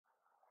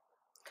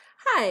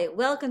Hi,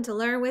 welcome to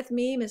Learn With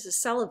Me, Mrs.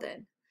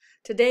 Sullivan.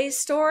 Today's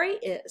story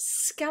is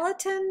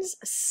Skeletons,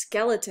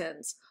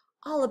 Skeletons,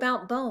 All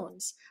About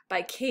Bones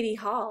by Katie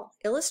Hall,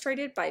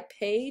 illustrated by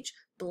Paige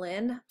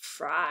Blinn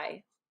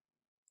Fry.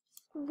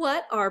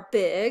 What are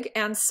big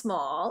and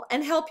small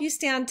and help you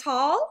stand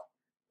tall?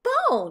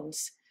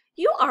 Bones.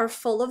 You are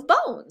full of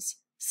bones.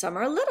 Some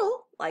are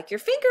little, like your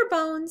finger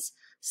bones.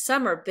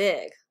 Some are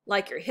big,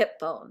 like your hip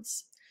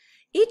bones.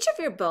 Each of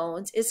your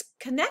bones is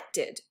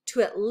connected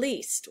to at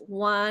least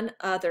one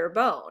other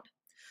bone.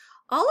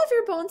 All of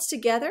your bones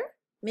together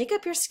make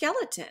up your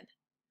skeleton.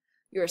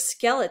 Your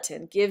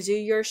skeleton gives you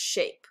your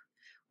shape.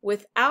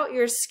 Without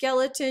your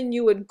skeleton,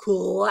 you would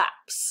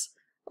collapse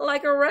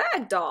like a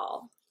rag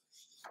doll.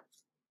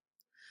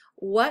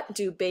 What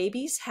do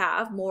babies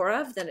have more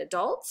of than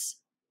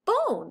adults?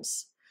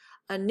 Bones.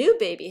 A new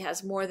baby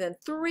has more than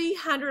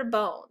 300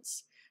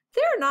 bones.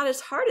 They're not as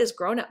hard as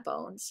grown-up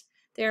bones.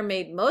 They are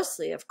made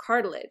mostly of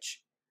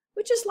cartilage,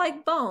 which is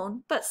like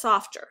bone but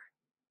softer.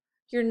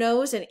 Your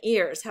nose and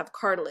ears have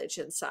cartilage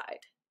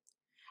inside.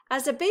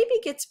 As a baby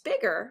gets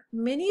bigger,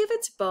 many of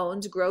its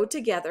bones grow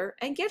together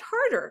and get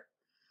harder.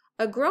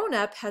 A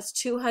grown-up has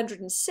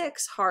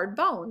 206 hard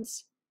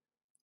bones.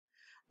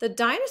 The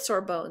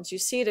dinosaur bones you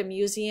see at a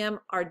museum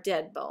are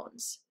dead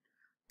bones,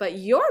 but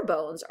your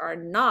bones are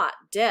not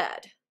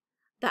dead.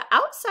 The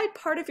outside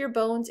part of your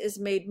bones is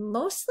made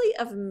mostly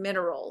of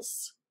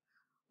minerals.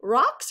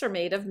 Rocks are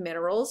made of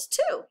minerals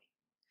too.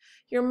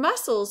 Your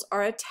muscles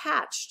are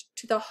attached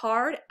to the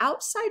hard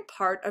outside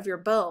part of your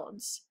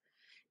bones.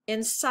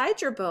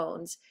 Inside your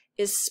bones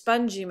is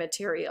spongy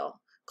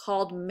material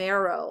called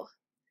marrow.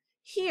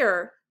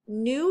 Here,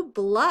 new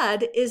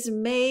blood is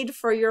made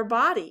for your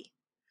body.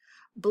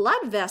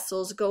 Blood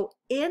vessels go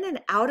in and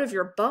out of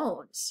your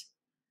bones.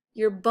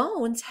 Your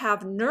bones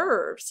have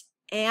nerves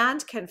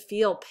and can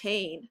feel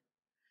pain.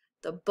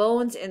 The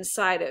bones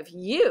inside of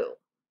you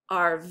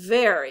are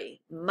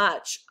very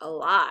much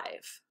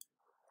alive.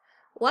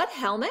 What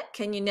helmet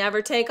can you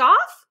never take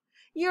off?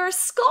 Your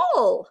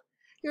skull.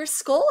 Your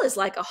skull is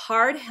like a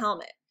hard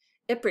helmet.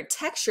 It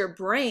protects your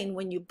brain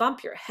when you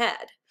bump your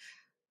head.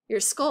 Your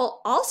skull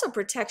also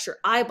protects your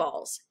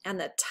eyeballs and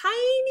the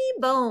tiny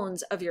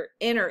bones of your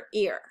inner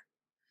ear.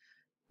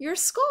 Your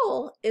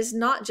skull is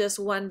not just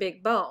one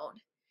big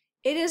bone.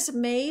 It is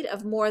made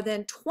of more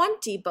than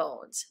 20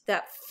 bones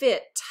that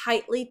fit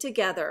tightly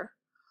together.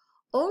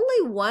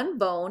 Only one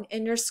bone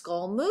in your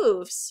skull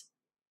moves.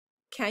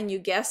 Can you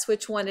guess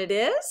which one it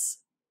is?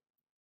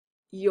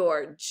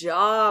 Your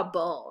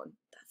jawbone.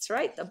 That's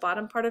right, the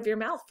bottom part of your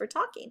mouth for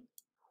talking.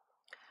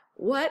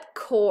 What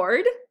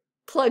cord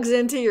plugs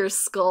into your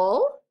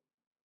skull?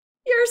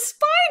 Your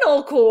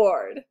spinal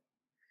cord.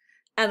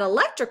 An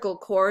electrical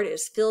cord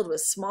is filled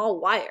with small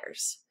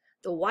wires.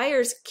 The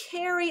wires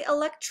carry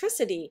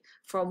electricity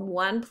from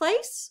one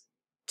place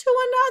to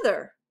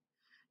another.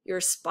 Your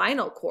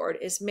spinal cord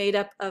is made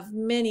up of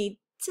many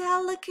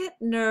delicate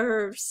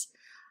nerves.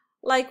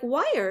 Like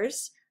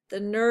wires,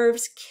 the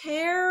nerves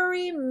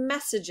carry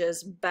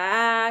messages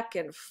back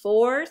and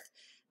forth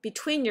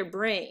between your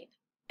brain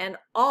and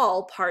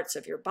all parts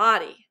of your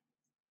body.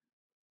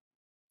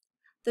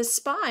 The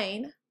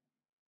spine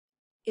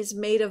is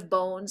made of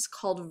bones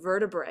called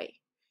vertebrae.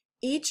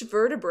 Each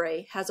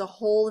vertebrae has a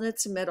hole in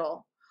its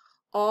middle.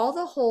 All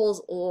the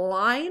holes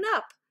line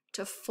up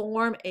to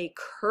form a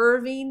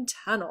curving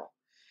tunnel.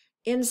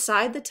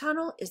 Inside the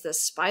tunnel is the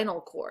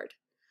spinal cord.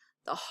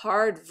 The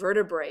hard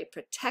vertebrae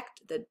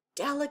protect the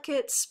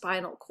delicate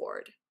spinal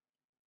cord.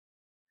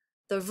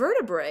 The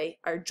vertebrae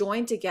are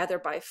joined together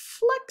by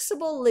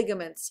flexible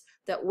ligaments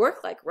that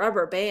work like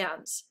rubber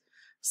bands.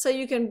 So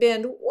you can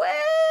bend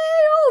way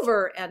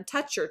over and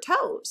touch your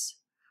toes.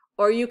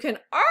 Or you can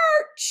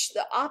arch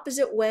the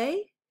opposite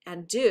way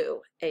and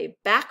do a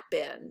back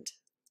bend.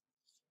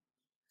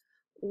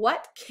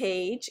 What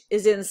cage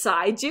is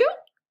inside you?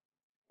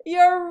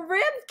 Your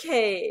rib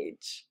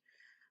cage.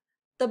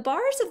 The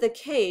bars of the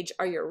cage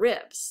are your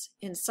ribs.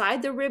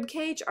 Inside the rib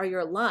cage are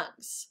your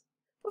lungs.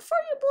 Before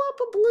you blow up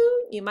a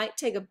balloon, you might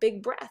take a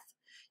big breath.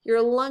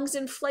 Your lungs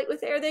inflate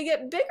with air, they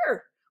get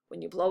bigger.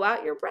 When you blow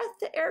out your breath,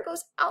 the air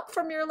goes out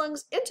from your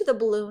lungs into the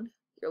balloon.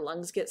 Your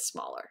lungs get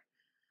smaller.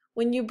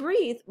 When you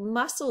breathe,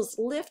 muscles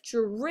lift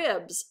your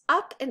ribs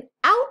up and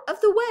out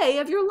of the way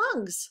of your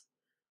lungs.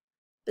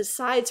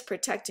 Besides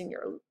protecting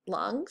your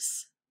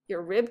lungs,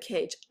 your rib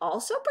cage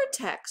also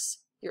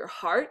protects your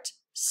heart,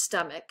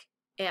 stomach,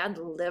 and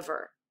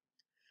liver.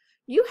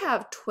 You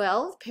have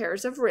 12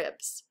 pairs of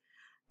ribs.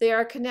 They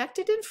are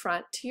connected in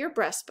front to your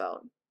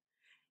breastbone.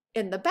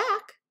 In the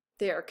back,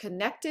 they are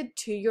connected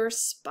to your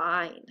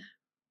spine.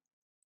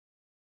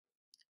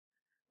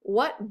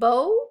 What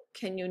bow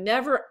can you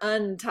never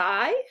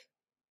untie?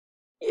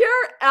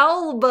 Your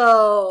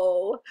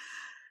elbow.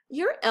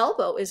 Your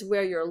elbow is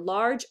where your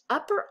large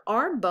upper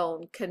arm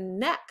bone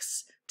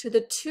connects to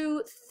the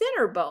two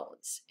thinner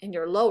bones in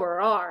your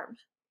lower arm.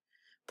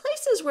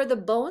 Places where the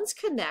bones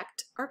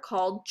connect are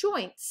called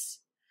joints.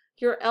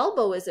 Your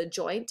elbow is a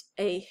joint,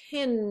 a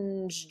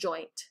hinge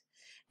joint.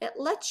 It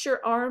lets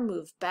your arm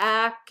move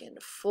back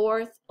and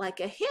forth like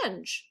a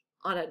hinge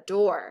on a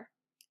door.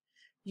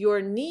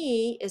 Your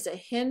knee is a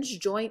hinge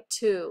joint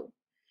too.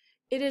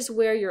 It is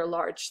where your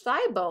large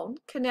thigh bone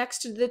connects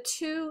to the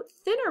two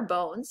thinner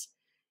bones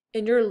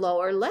in your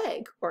lower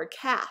leg or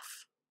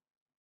calf.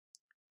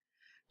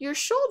 Your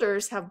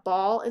shoulders have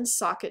ball and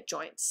socket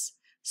joints.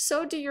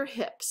 So do your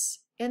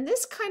hips. In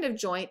this kind of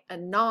joint, a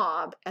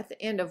knob at the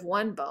end of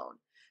one bone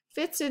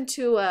fits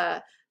into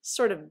a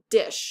sort of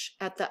dish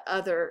at the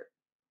other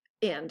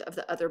end of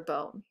the other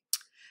bone.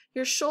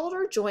 Your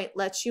shoulder joint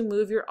lets you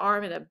move your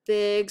arm in a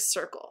big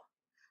circle.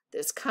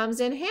 This comes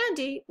in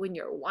handy when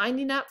you're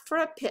winding up for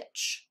a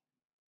pitch.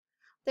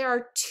 There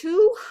are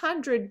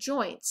 200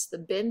 joints, the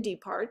bendy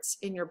parts,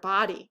 in your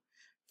body.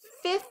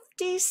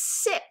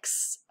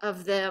 56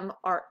 of them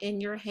are in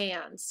your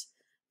hands.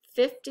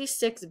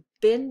 56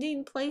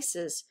 bending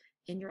places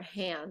in your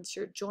hands,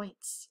 your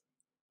joints.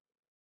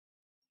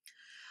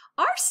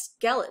 Our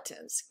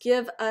skeletons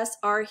give us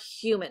our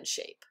human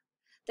shape.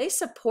 They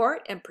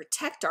support and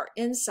protect our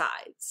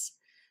insides.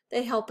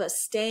 They help us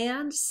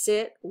stand,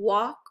 sit,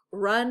 walk,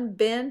 run,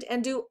 bend,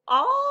 and do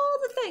all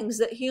the things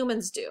that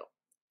humans do.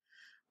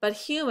 But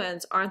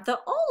humans aren't the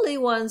only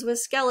ones with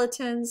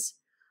skeletons.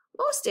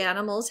 Most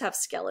animals have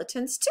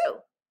skeletons too.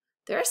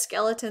 Their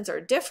skeletons are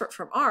different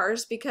from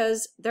ours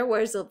because their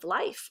ways of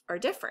life are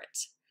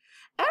different.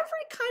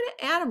 Every kind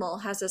of animal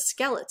has a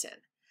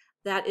skeleton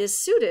that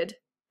is suited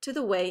to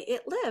the way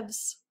it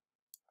lives.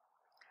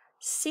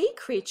 Sea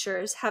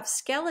creatures have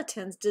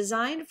skeletons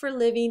designed for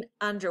living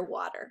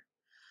underwater.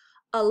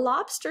 A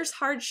lobster's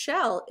hard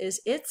shell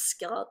is its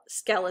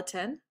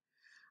skeleton.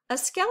 A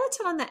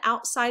skeleton on the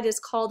outside is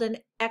called an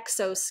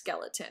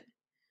exoskeleton.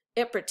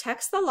 It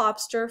protects the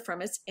lobster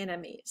from its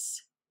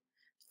enemies.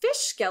 Fish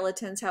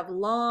skeletons have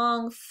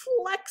long,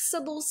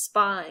 flexible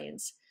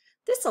spines.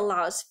 This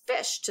allows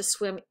fish to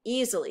swim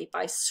easily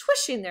by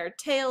swishing their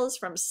tails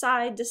from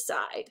side to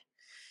side.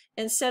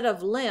 Instead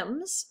of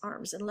limbs,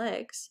 arms and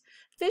legs,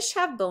 fish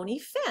have bony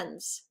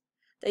fins.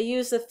 They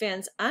use the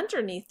fins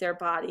underneath their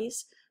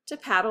bodies to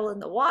paddle in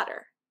the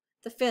water.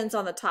 The fins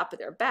on the top of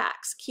their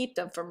backs keep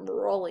them from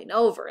rolling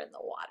over in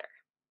the water.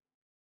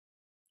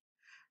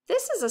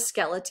 This is a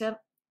skeleton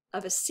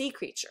of a sea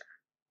creature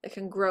that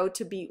can grow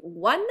to be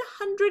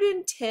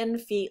 110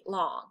 feet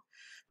long.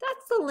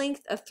 That's the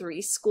length of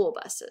 3 school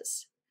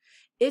buses.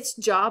 Its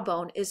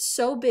jawbone is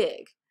so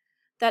big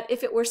that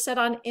if it were set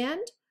on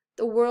end,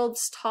 the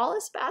world's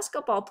tallest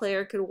basketball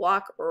player could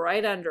walk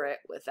right under it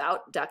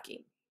without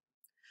ducking.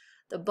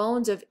 The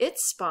bones of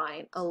its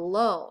spine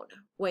alone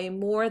weigh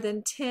more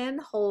than 10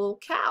 whole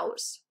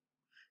cows.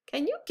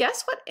 Can you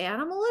guess what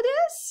animal it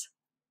is?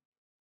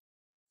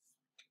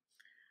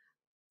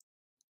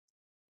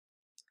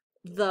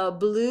 The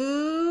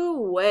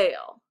blue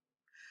whale.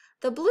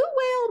 The blue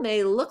whale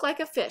may look like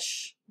a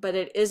fish, but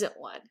it isn't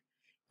one.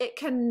 It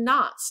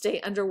cannot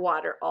stay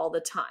underwater all the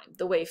time,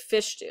 the way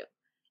fish do.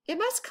 It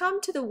must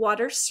come to the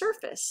water's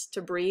surface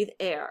to breathe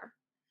air.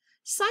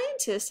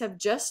 Scientists have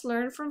just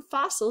learned from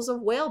fossils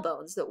of whale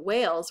bones that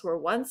whales were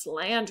once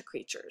land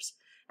creatures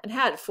and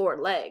had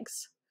 4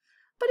 legs.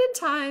 But in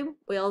time,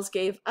 whales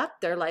gave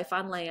up their life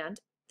on land.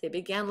 They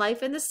began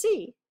life in the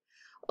sea.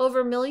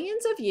 Over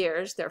millions of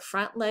years, their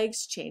front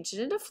legs changed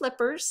into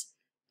flippers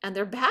and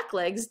their back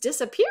legs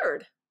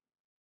disappeared.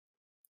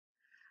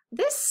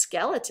 This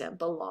skeleton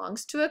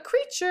belongs to a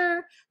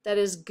creature that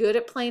is good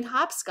at playing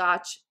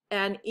hopscotch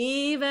and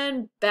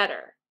even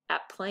better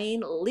at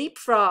playing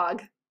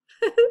leapfrog.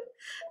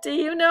 Do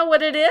you know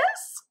what it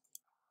is?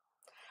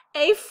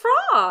 A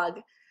frog.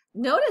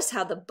 Notice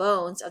how the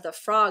bones of the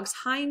frog's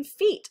hind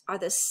feet are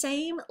the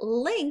same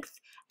length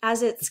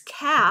as its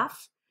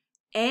calf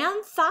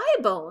and thigh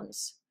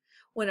bones.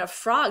 When a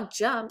frog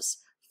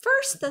jumps,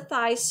 first the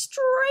thigh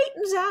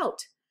straightens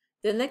out,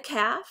 then the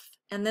calf,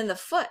 and then the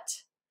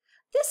foot.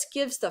 This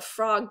gives the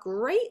frog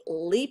great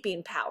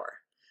leaping power,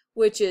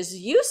 which is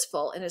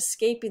useful in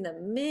escaping the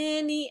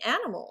many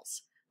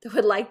animals that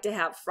would like to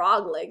have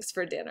frog legs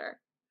for dinner.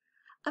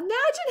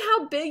 Imagine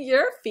how big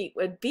your feet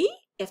would be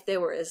if they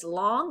were as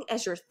long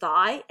as your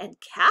thigh and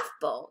calf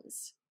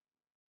bones.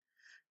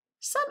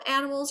 Some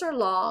animals are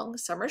long,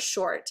 some are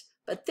short,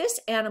 but this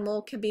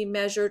animal can be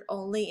measured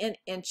only in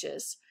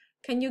inches.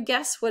 Can you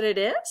guess what it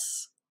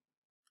is?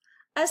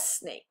 A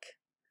snake.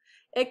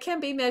 It can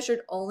be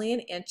measured only in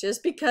inches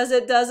because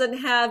it doesn't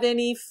have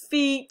any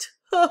feet.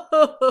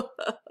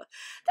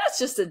 That's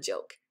just a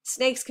joke.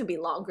 Snakes can be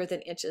longer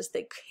than inches.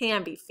 They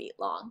can be feet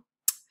long,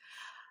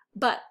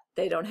 but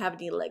they don't have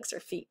any legs or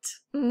feet.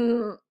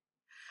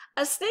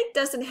 A snake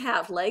doesn't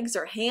have legs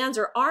or hands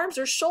or arms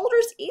or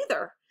shoulders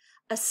either.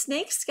 A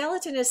snake's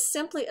skeleton is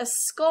simply a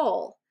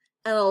skull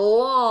and a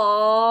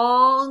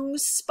long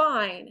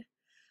spine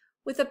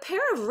with a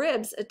pair of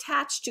ribs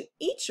attached to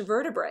each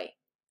vertebrae.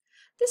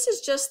 This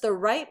is just the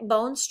right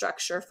bone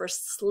structure for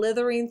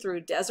slithering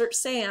through desert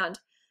sand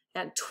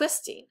and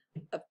twisting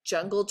of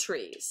jungle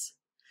trees.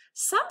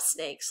 Some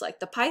snakes, like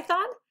the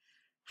python,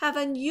 have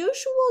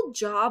unusual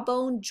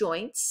jawbone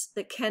joints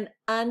that can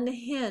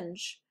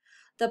unhinge.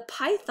 The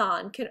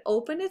python can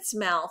open its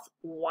mouth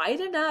wide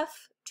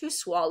enough to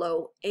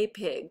swallow a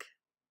pig.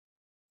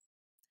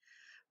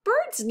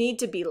 Birds need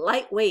to be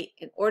lightweight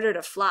in order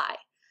to fly.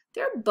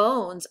 Their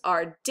bones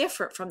are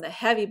different from the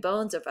heavy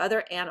bones of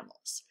other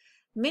animals.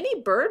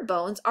 Many bird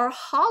bones are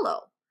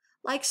hollow,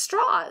 like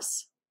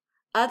straws.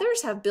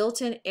 Others have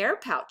built-in air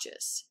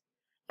pouches.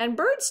 And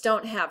birds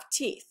don't have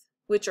teeth,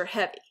 which are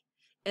heavy.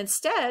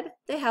 Instead,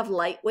 they have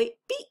lightweight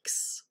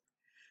beaks.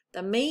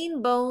 The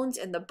main bones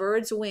in the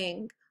bird's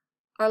wing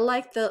are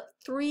like the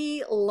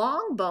 3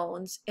 long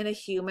bones in a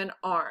human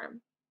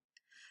arm.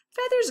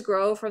 Feathers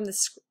grow from the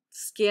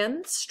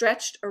skin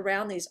stretched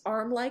around these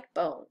arm-like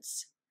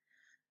bones.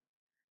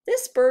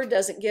 This bird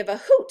doesn't give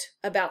a hoot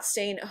about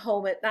staying at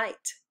home at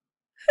night.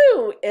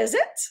 Who is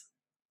it?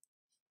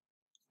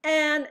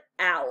 An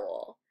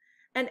owl.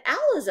 An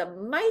owl is a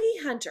mighty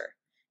hunter.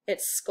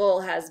 Its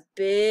skull has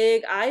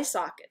big eye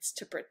sockets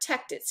to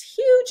protect its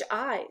huge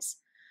eyes,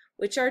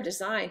 which are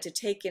designed to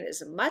take in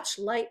as much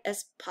light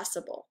as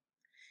possible.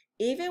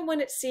 Even when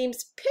it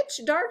seems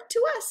pitch dark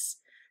to us,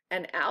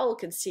 an owl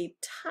can see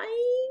tiny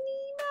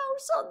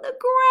mouse on the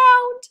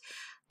ground.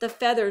 The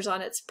feathers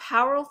on its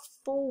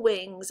powerful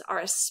wings are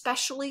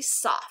especially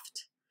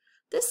soft.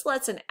 This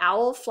lets an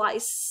owl fly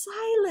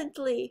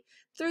silently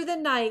through the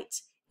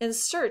night in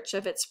search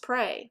of its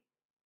prey.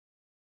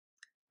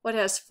 What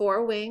has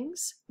 4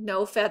 wings,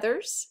 no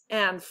feathers,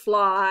 and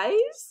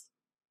flies?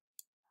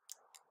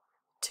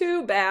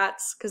 2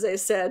 bats, because I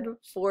said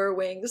 4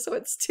 wings, so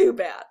it's 2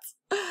 bats.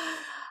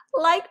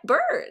 Like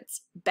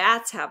birds,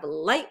 bats have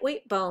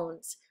lightweight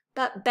bones,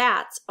 but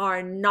bats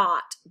are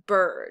not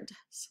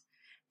birds.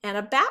 And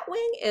a bat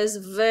wing is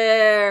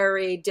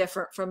very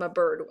different from a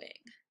bird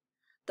wing.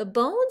 The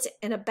bones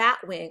in a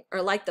bat wing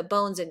are like the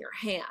bones in your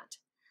hand.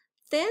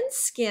 Thin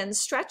skin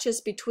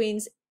stretches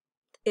between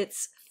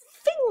its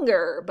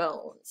finger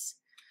bones.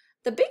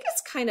 The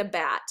biggest kind of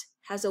bat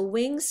has a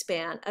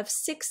wingspan of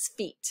 6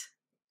 feet.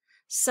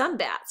 Some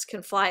bats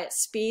can fly at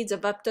speeds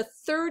of up to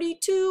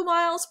 32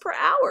 miles per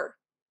hour.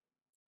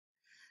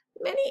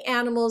 Many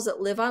animals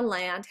that live on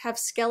land have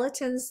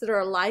skeletons that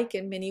are alike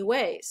in many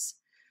ways.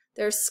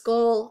 Their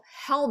skull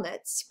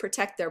helmets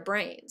protect their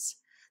brains.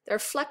 Their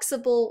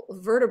flexible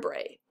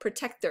vertebrae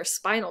protect their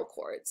spinal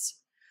cords.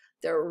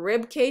 Their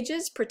rib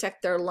cages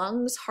protect their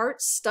lungs,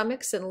 hearts,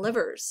 stomachs, and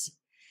livers.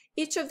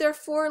 Each of their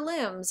 4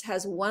 limbs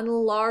has 1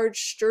 large,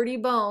 sturdy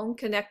bone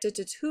connected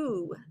to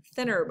 2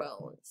 thinner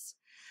bones.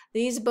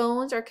 These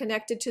bones are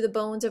connected to the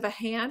bones of a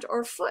hand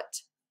or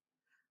foot.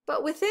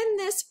 But within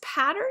this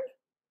pattern,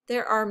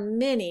 there are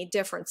many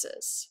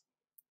differences.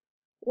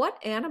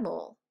 What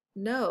animal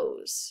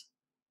knows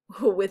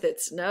with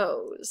its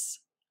nose?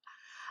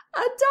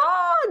 A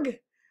dog!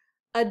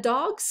 A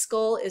dog's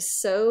skull is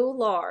so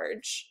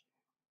large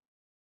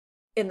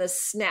in the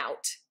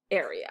snout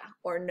area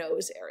or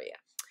nose area.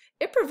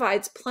 It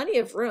provides plenty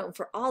of room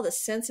for all the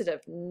sensitive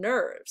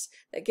nerves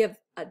that give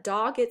a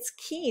dog its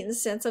keen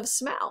sense of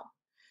smell.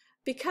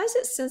 Because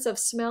its sense of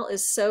smell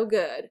is so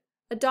good,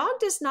 a dog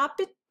does not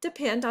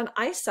depend on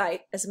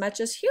eyesight as much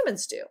as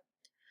humans do.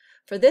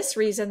 For this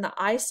reason, the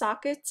eye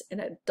sockets in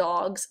a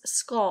dog's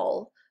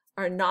skull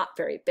are not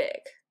very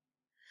big.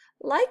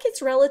 Like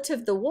its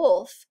relative the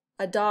wolf,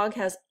 a dog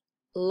has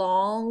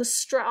long,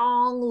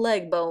 strong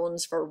leg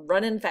bones for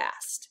running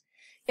fast.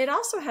 It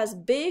also has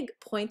big,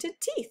 pointed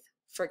teeth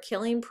for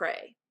killing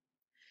prey.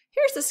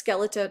 Here's the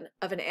skeleton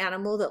of an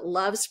animal that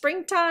loves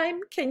springtime.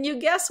 Can you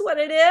guess what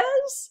it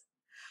is?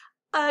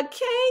 A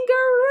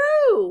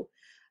kangaroo!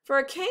 For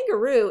a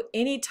kangaroo,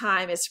 any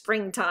time is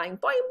springtime.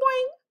 Boing,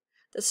 boing!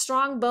 The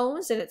strong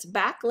bones in its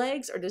back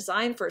legs are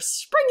designed for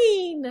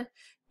springing.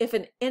 If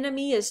an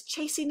enemy is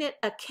chasing it,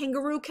 a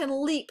kangaroo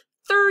can leap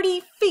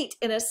 30 feet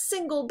in a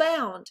single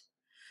bound.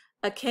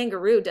 A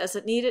kangaroo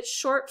doesn't need its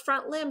short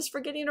front limbs for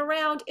getting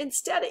around.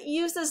 Instead, it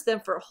uses them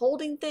for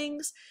holding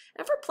things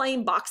and for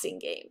playing boxing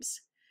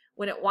games.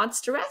 When it wants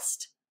to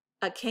rest,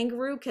 a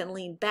kangaroo can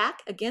lean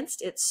back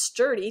against its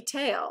sturdy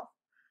tail.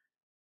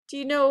 Do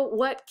you know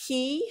what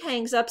key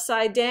hangs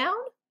upside down?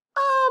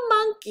 A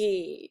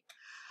monkey.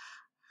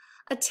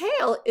 A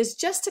tail is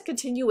just a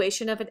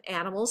continuation of an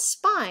animal's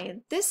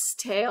spine.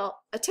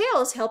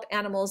 Tails help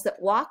animals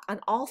that walk on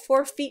all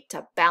 4 feet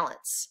to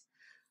balance.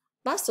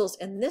 Muscles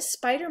in this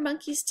spider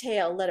monkey's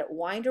tail let it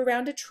wind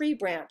around a tree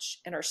branch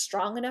and are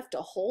strong enough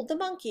to hold the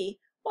monkey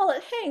while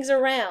it hangs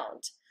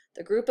around.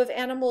 The group of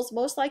animals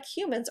most like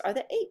humans are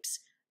the apes.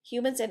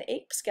 Humans and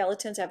ape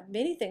skeletons have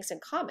many things in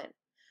common,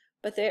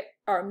 but they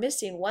are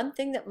missing one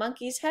thing that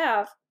monkeys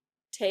have: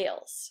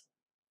 tails.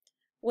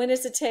 When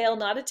is a tail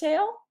not a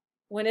tail?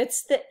 When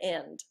it's the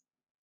end.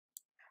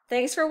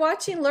 Thanks for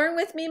watching Learn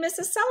with me,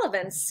 Mrs.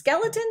 Sullivan.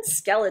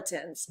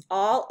 Skeletons,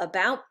 all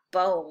about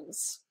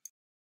bones.